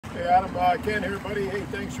Hey Adam, Ken here, buddy. Hey,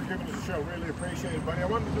 thanks for giving us a show. Really appreciate it, buddy. I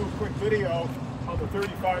wanted to do a quick video on the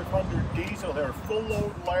 3500 diesel here, full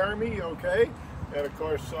load Laramie, okay? And of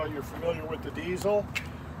course, you're familiar with the diesel.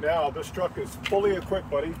 Now, this truck is fully equipped,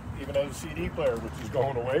 buddy, even has a CD player, which is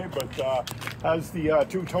going away, but has the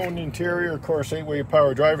two-tone interior, of course, 8-way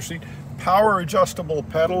power driver seat, power adjustable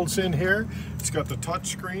pedals in here. It's got the touch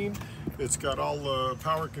screen. It's got all the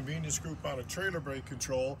power convenience group on a trailer brake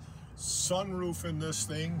control. Sunroof in this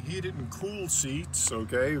thing, heated and cooled seats,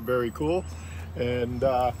 okay, very cool. And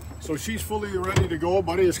so she's fully ready to go,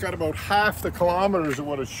 buddy. It's got about half the kilometers of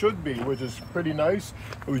what it should be, which is pretty nice.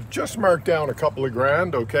 It was just marked down a couple of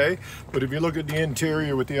grand, okay? But if you look at the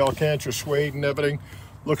interior with the Alcantara suede and everything,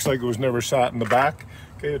 looks like it was never sat in the back.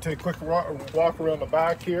 Okay, I'll take a quick walk around the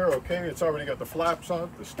back here, okay? It's already got the flaps on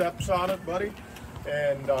it, the steps on it, buddy.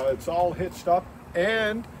 And it's all hitched up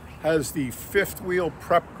and has the fifth wheel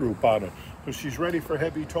prep group on it. So she's ready for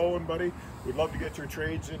heavy towing, buddy. We'd love to get your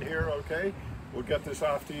trades in here, okay? We'll get this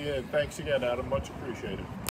off to you, and thanks again, Adam. Much appreciated.